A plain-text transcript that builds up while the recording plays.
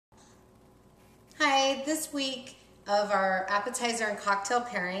Hi, this week of our appetizer and cocktail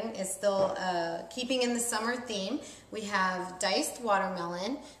pairing is still keeping in the summer theme. We have diced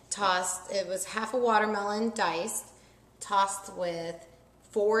watermelon, tossed, it was half a watermelon diced, tossed with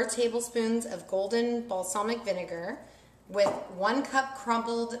 4 tablespoons of golden balsamic vinegar with 1 cup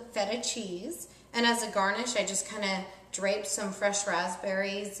crumbled feta cheese. And as a garnish, I just kind of draped some fresh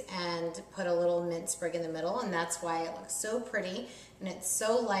raspberries and put a little mint sprig in the middle, and that's why it looks so pretty and it's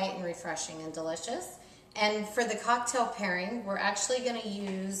so light and refreshing and delicious. And for the cocktail pairing, we're actually going to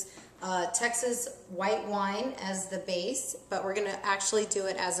use Texas white wine as the base, but we're going to actually do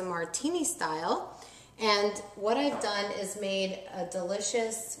it as a martini style. And what I've done is made a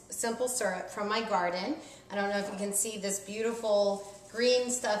delicious simple syrup from my garden. I don't know if you can see this beautiful green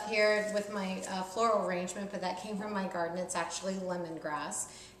stuff here with my floral arrangement, but that came from my garden. It's actually lemongrass,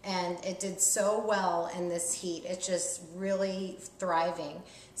 and it did so well in this heat. It's just really thriving.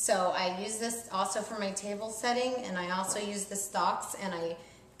 So I use this also for my table setting, and I also use the stalks, and I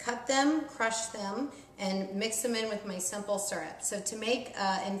cut them, crush them, and mix them in with my simple syrup. So to make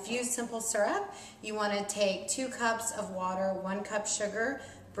infused simple syrup, you want to take 2 cups of water, 1 cup sugar,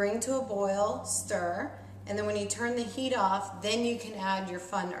 bring to a boil, stir, and then when you turn the heat off, then you can add your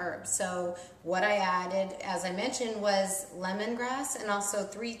fun herbs. So what I added, as I mentioned, was lemongrass and also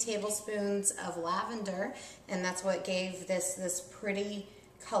 3 tablespoons of lavender, and that's what gave this pretty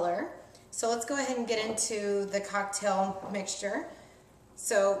color. So let's go ahead and get into the cocktail mixture.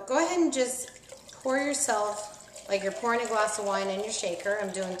 So go ahead and just pour yourself, like you're pouring a glass of wine in your shaker.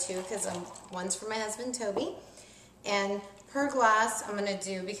 I'm doing 2 because one's for my husband, Toby. And per glass, I'm going to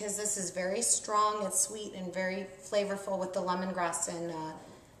do, because this is very strong, it's sweet and very flavorful with the lemongrass and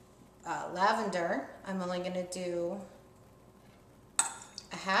lavender, I'm only going to do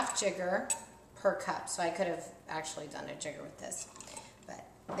a half jigger per cup. So I could have actually done a jigger with this. But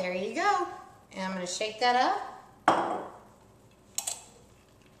there you go. And I'm going to shake that up.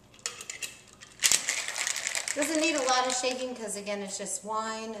 Doesn't need a lot of shaking because, again, it's just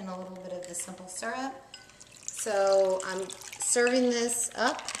wine and a little bit of the simple syrup. So I'm serving this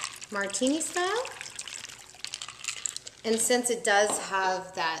up martini style. And since it does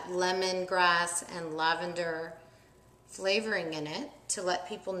have that lemongrass and lavender flavoring in it, to let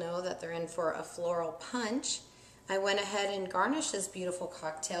people know that they're in for a floral punch, I went ahead and garnished this beautiful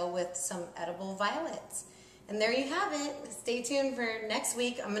cocktail with some edible violets. And there you have it. Stay tuned for next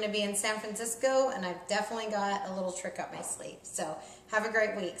week. I'm going to be in San Francisco, and I've definitely got a little trick up my sleeve. So have a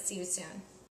great week. See you soon.